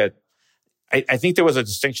a kid. I think there was a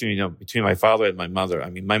distinction, between my father and my mother.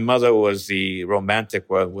 My mother was the romantic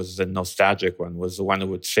one, was the nostalgic one, was the one who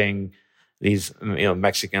would sing these,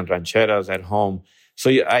 Mexican rancheras at home. So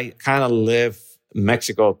I kind of lived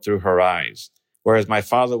Mexico through her eyes, whereas my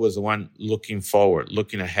father was the one looking forward,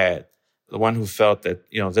 looking ahead. The one who felt that,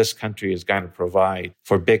 this country is going to provide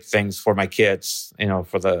for big things for my kids,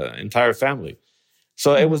 for the entire family.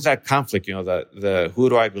 So it was that conflict, the who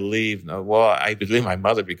do I believe? Well, I believe my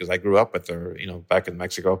mother because I grew up with her, back in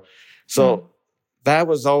Mexico. So that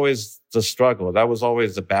was always the struggle. That was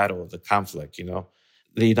always the battle, the conflict,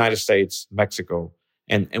 the United States, Mexico.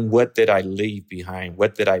 And what did I leave behind?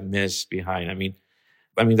 What did I miss behind?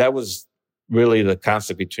 That was really the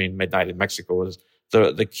conflict between Midnight and Mexico was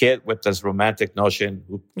the kid with this romantic notion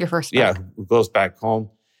your first book. Who goes back home,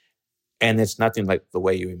 and it's nothing like the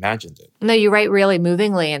way you imagined it. No, you write really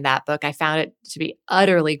movingly in that book. I found it to be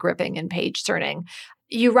utterly gripping and page-turning.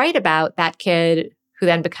 You write about that kid who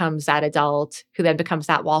then becomes that adult, who then becomes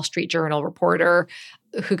that Wall Street Journal reporter,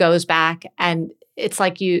 who goes back, and it's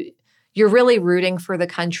like you're really rooting for the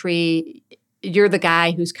country. You're the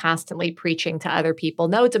guy who's constantly preaching to other people,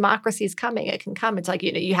 no, democracy is coming. It can come. It's like,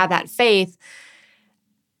 you have that faith.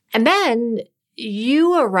 And then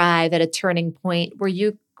you arrive at a turning point where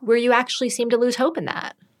you actually seem to lose hope in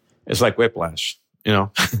that. It's like whiplash,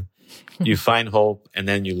 You find hope and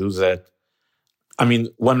then you lose it.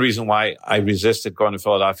 One reason why I resisted going to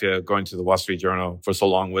Philadelphia, going to the Wall Street Journal for so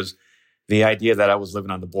long was the idea that I was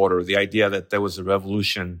living on the border, the idea that there was a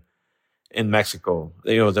revolution in Mexico.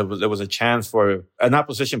 There was a chance for an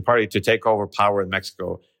opposition party to take over power in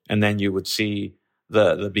Mexico, and then you would see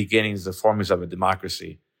the beginnings, the formings of a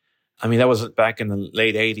democracy. That was back in the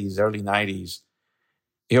late 80s, early 90s.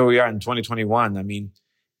 Here we are in 2021.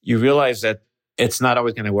 You realize that it's not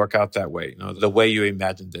always going to work out that way, the way you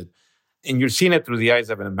imagined it. And you're seeing it through the eyes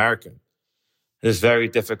of an American. This very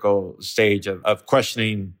difficult stage of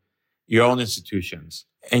questioning your own institutions.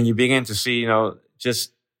 And you begin to see,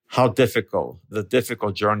 just how the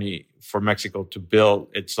difficult journey for Mexico to build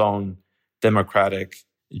its own democratic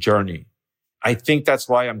journey. I think that's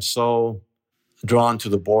why I'm so drawn to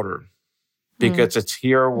the border, because it's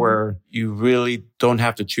here where you really don't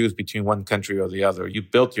have to choose between one country or the other. You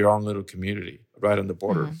built your own little community right on the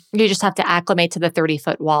border. You just have to acclimate to the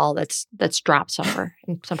 30-foot wall that's dropped somewhere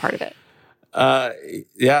in some part of it.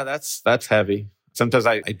 Yeah, that's heavy. Sometimes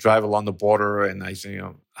I drive along the border and I say,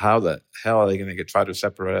 how the hell are they going to try to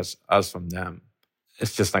separate us from them?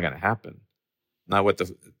 It's just not going to happen. Not with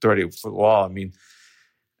the 30-foot wall. I mean,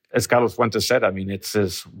 as Carlos Fuentes said, it's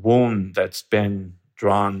this wound that's been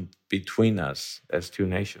drawn between us as two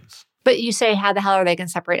nations. But you say, how the hell are they going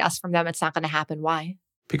to separate us from them? It's not going to happen. Why?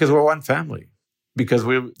 Because we're one family. Because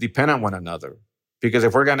we depend on one another. Because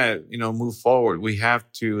if we're going to, move forward, we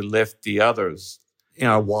have to lift the others.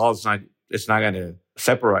 A wall it's not going to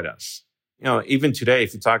separate us. Even today,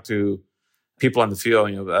 if you talk to people on the field,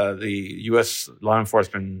 the U.S. law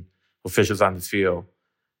enforcement officials on the field,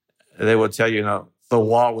 they will tell you, the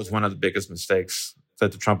wall was one of the biggest mistakes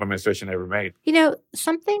that the Trump administration ever made.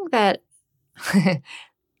 Something that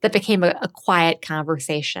that became a quiet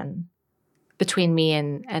conversation between me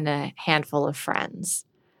and a handful of friends,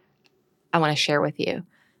 I want to share with you.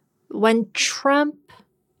 When Trump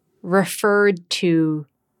referred to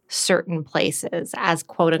certain places as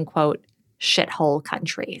quote unquote shithole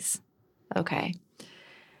countries, okay,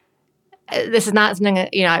 this is not something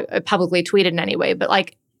that, I publicly tweeted in any way, but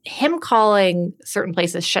him calling certain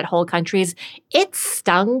places shithole countries, it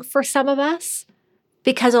stung for some of us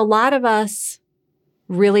because a lot of us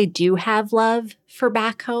really do have love for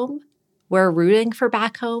back home. We're rooting for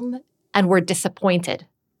back home, and we're disappointed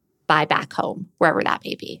by back home, wherever that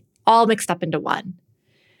may be, all mixed up into one.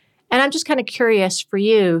 And I'm just kind of curious for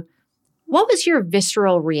you, what was your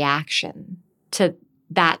visceral reaction to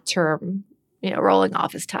that term, rolling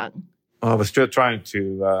off his tongue? Well, I was still trying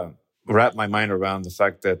to wrap my mind around the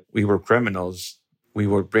fact that we were criminals, we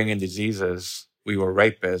were bringing diseases, we were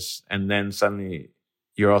rapists, and then suddenly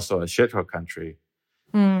you're also a shithole country.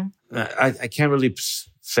 I can't really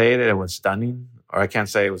say that it was stunning, or I can't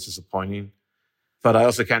say it was disappointing, but I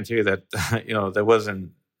also can't tell you that, there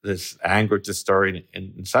wasn't this anger to stir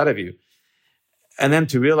inside of you. And then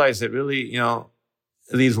to realize that really,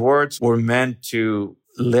 these words were meant to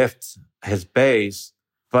lift his base,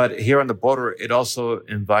 but here on the border, it also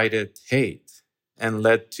invited hate and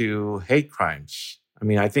led to hate crimes.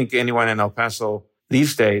 I think anyone in El Paso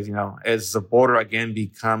these days, as the border again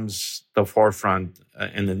becomes the forefront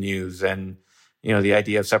in the news and, the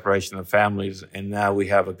idea of separation of families. And now we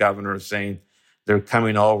have a governor saying they're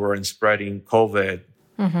coming over and spreading COVID.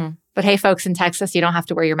 Mm-hmm. But hey, folks in Texas, you don't have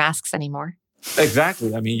to wear your masks anymore.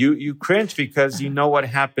 Exactly. You cringe because you know what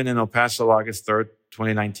happened in El Paso August 3rd,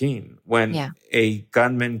 2019, when a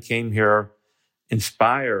gunman came here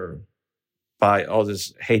inspired by all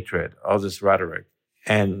this hatred, all this rhetoric,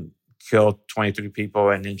 and killed 23 people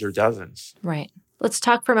and injured dozens. Right. Let's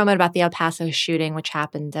talk for a moment about the El Paso shooting, which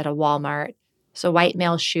happened at a Walmart. So a white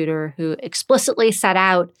male shooter who explicitly set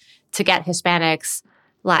out to get Hispanics,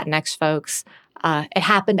 Latinx folks. It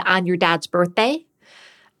happened on your dad's birthday.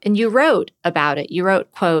 And you wrote about it. You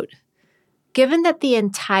wrote, quote, "Given that the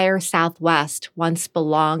entire Southwest once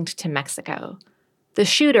belonged to Mexico, the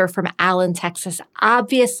shooter from Allen, Texas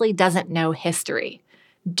obviously doesn't know history.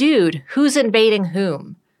 Dude, who's invading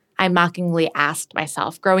whom? I mockingly asked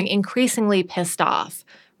myself, growing increasingly pissed off,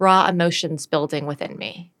 raw emotions building within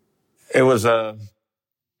me." It was an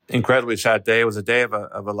incredibly sad day. It was a day of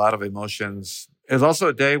a lot of emotions. It was also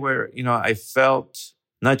a day where, I felt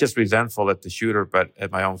not just resentful at the shooter, but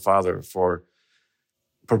at my own father for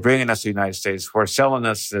bringing us to the United States, for selling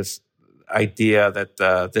us this idea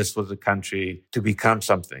that this was a country to become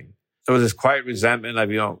something. There was this quiet resentment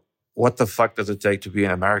of, what the fuck does it take to be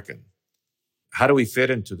an American? How do we fit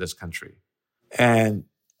into this country? And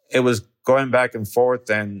it was going back and forth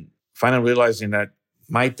and finally realizing that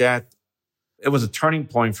my dad, it was a turning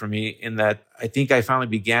point for me in that I think I finally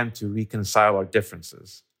began to reconcile our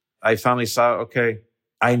differences. I finally saw, okay,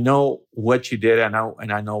 I know what you did, and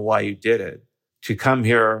I know why you did it. To come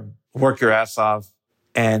here, work your ass off,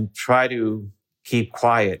 and try to keep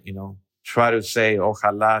quiet, try to say,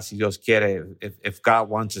 ojalá, si Dios quiere, if God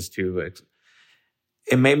wants us to.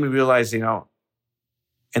 It made me realize,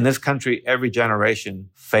 in this country, every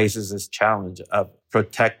generation faces this challenge of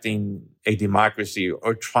protecting a democracy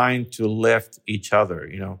or trying to lift each other,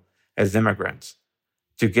 as immigrants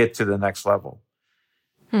to get to the next level.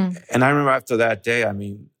 And I remember after that day,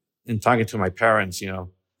 in talking to my parents,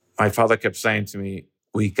 my father kept saying to me,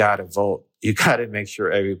 we got to vote. You got to make sure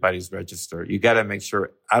everybody's registered. You got to make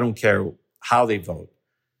sure, I don't care how they vote,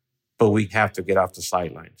 but we have to get off the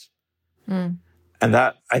sidelines. And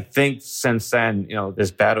that, I think since then, this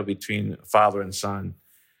battle between father and son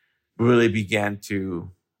really began to,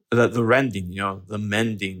 the rending, the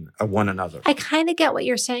mending of one another. I kind of get what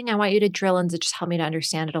you're saying. I want you to drill in to just help me to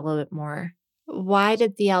understand it a little bit more. Why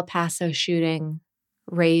did the El Paso shooting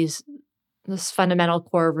raise this fundamental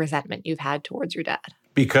core of resentment you've had towards your dad?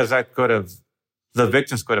 Because the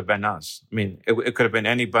victims could have been us. I mean, it could have been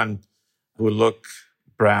anyone who looked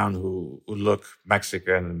brown, who looked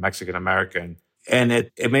Mexican-American. And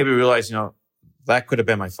it made me realize, that could have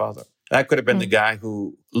been my father. That could have been the guy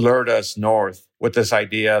who lured us north with this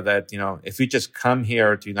idea that, if you just come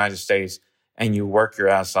here to the United States and you work your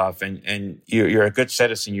ass off and you're a good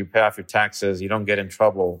citizen, you pay off your taxes, you don't get in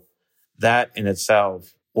trouble, that in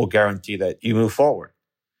itself will guarantee that you move forward.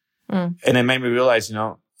 And it made me realize,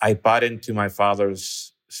 I bought into my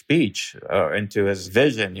father's speech, into his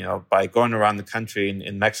vision, by going around the country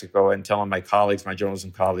in Mexico and telling my colleagues, my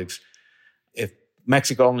journalism colleagues, if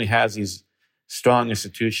Mexico only has these strong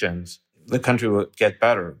institutions, the country would get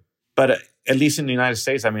better. But at least in the United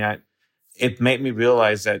States, it made me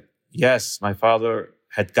realize that, yes, my father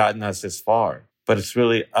had gotten us this far, but it's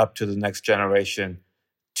really up to the next generation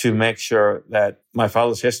to make sure that my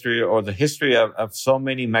father's history or the history of so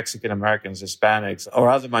many Mexican Americans, Hispanics, or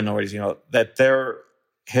other minorities, that their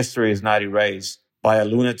history is not erased by a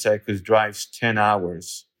lunatic who drives 10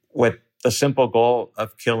 hours with the simple goal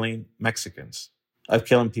of killing Mexicans, of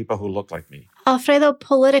killing people who look like me. Alfredo,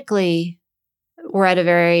 politically, we're at a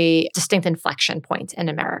very distinct inflection point in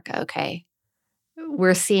America, okay?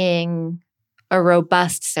 We're seeing a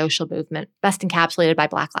robust social movement, best encapsulated by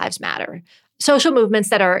Black Lives Matter. Social movements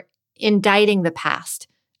that are indicting the past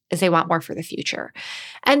as they want more for the future.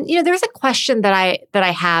 And, there's a question that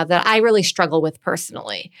I have that I really struggle with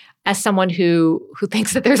personally as someone who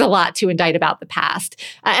thinks that there's a lot to indict about the past.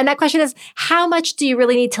 And that question is, how much do you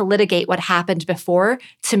really need to litigate what happened before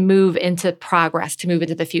to move into progress, to move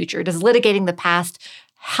into the future? Does litigating the past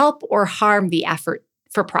help or harm the effort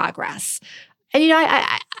for progress? And,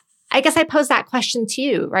 I guess I pose that question to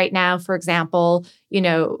you right now. For example,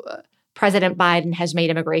 President Biden has made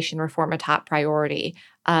immigration reform a top priority.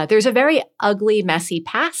 There's a very ugly, messy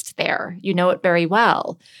past there. You know it very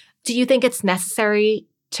well. Do you think it's necessary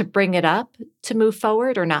to bring it up to move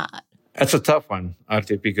forward or not? That's a tough one,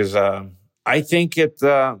 Arti, because I think it's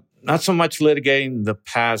not so much litigating the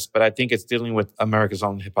past, but I think it's dealing with America's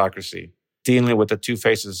own hypocrisy, dealing with the two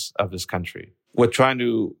faces of this country. We're trying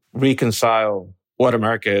to reconcile what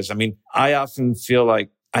America is. I often feel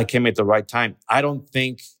like I came at the right time. I don't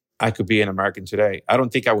think I could be an American today. I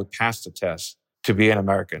don't think I would pass the test to be an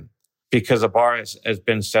American because the bar has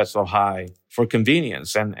been set so high for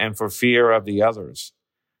convenience and for fear of the others.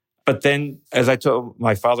 But then, as I told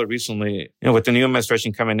my father recently, with the new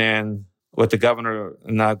administration coming in, with the governor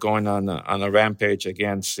not going on a rampage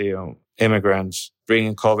against immigrants,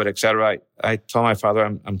 bringing COVID, et cetera, I told my father,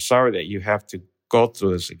 I'm sorry that you have to go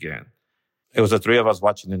through this again. It was the three of us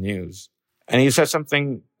watching the news. And he said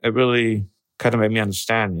something that really kind of made me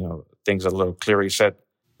understand, things a little clearer. He said,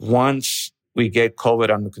 once we get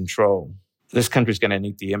COVID under control, this country's going to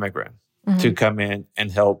need the immigrant to come in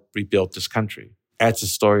and help rebuild this country. That's the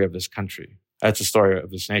story of this country. That's the story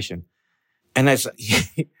of this nation. And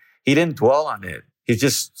he didn't dwell on it. He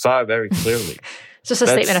just saw it very clearly. It's just a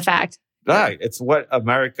statement of fact. Right. It's what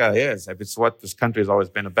America is. It's what this country has always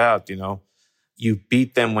been about, You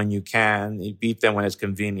beat them when you can. You beat them when it's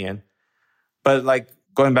convenient. But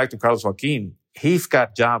going back to Carlos Joaquin, he's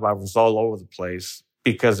got job offers all over the place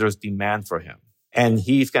because there's demand for him. And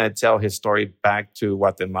he's going to tell his story back to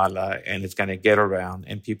Guatemala and it's going to get around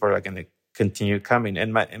and people are going to continue coming.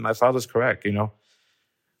 And my father's correct,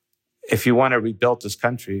 If you want to rebuild this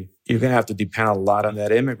country, you're going to have to depend a lot on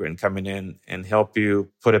that immigrant coming in and help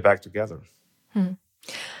you put it back together.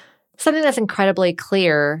 Something that's incredibly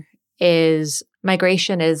clear is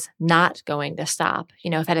migration is not going to stop.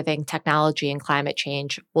 If anything, technology and climate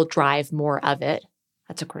change will drive more of it.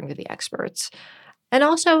 That's according to the experts. And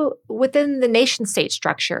also within the nation state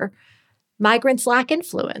structure, migrants lack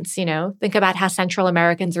influence. Think about how Central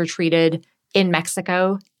Americans are treated in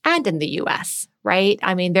Mexico and in the U.S., right?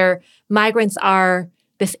 Their migrants are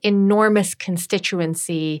this enormous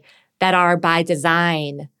constituency that are by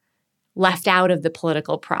design left out of the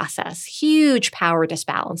political process. Huge power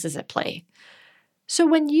disbalances at play. So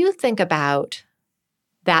when you think about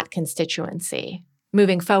that constituency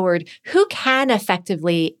moving forward, who can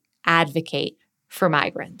effectively advocate for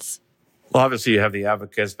migrants? Well, obviously you have the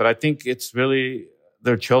advocates, but I think it's really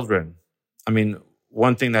their children.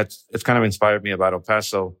 One thing it's kind of inspired me about El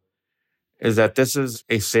Paso is that this is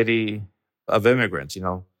a city of immigrants,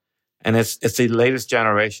 And it's the latest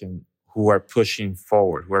generation who are pushing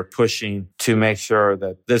forward, who are pushing to make sure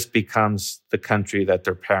that this becomes the country that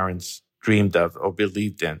their parents dreamed of or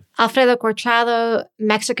believed in. Alfredo Corchado,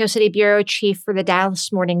 Mexico City bureau chief for the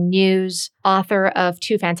Dallas Morning News, author of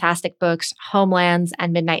 2 fantastic books, Homelands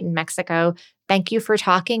and Midnight in Mexico. Thank you for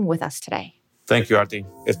talking with us today. Thank you, Aarti.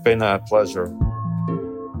 It's been a pleasure.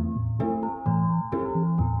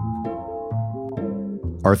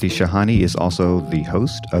 Aarti Shahani is also the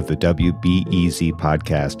host of the WBEZ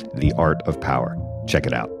podcast, The Art of Power. Check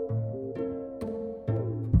it out.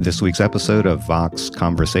 This week's episode of Vox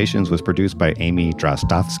Conversations was produced by Amy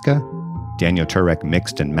Drozdowska. Daniel Turek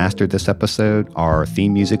mixed and mastered this episode. Our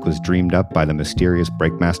theme music was dreamed up by the mysterious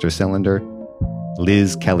Breakmaster Cylinder.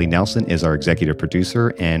 Liz Kelly Nelson is our executive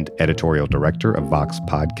producer and editorial director of Vox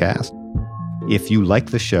Podcast. If you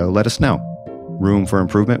like the show, let us know. Room for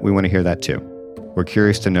improvement, we want to hear that too. We're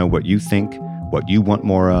curious to know what you think, what you want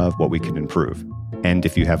more of, what we can improve. And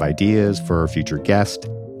if you have ideas for future guest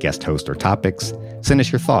host, or topics, send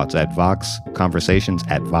us your thoughts at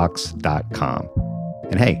voxconversations@vox.com.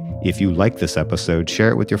 And hey, if you like this episode, share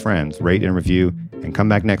it with your friends, rate and review, and come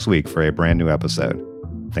back next week for a brand new episode.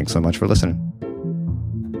 Thanks so much for listening.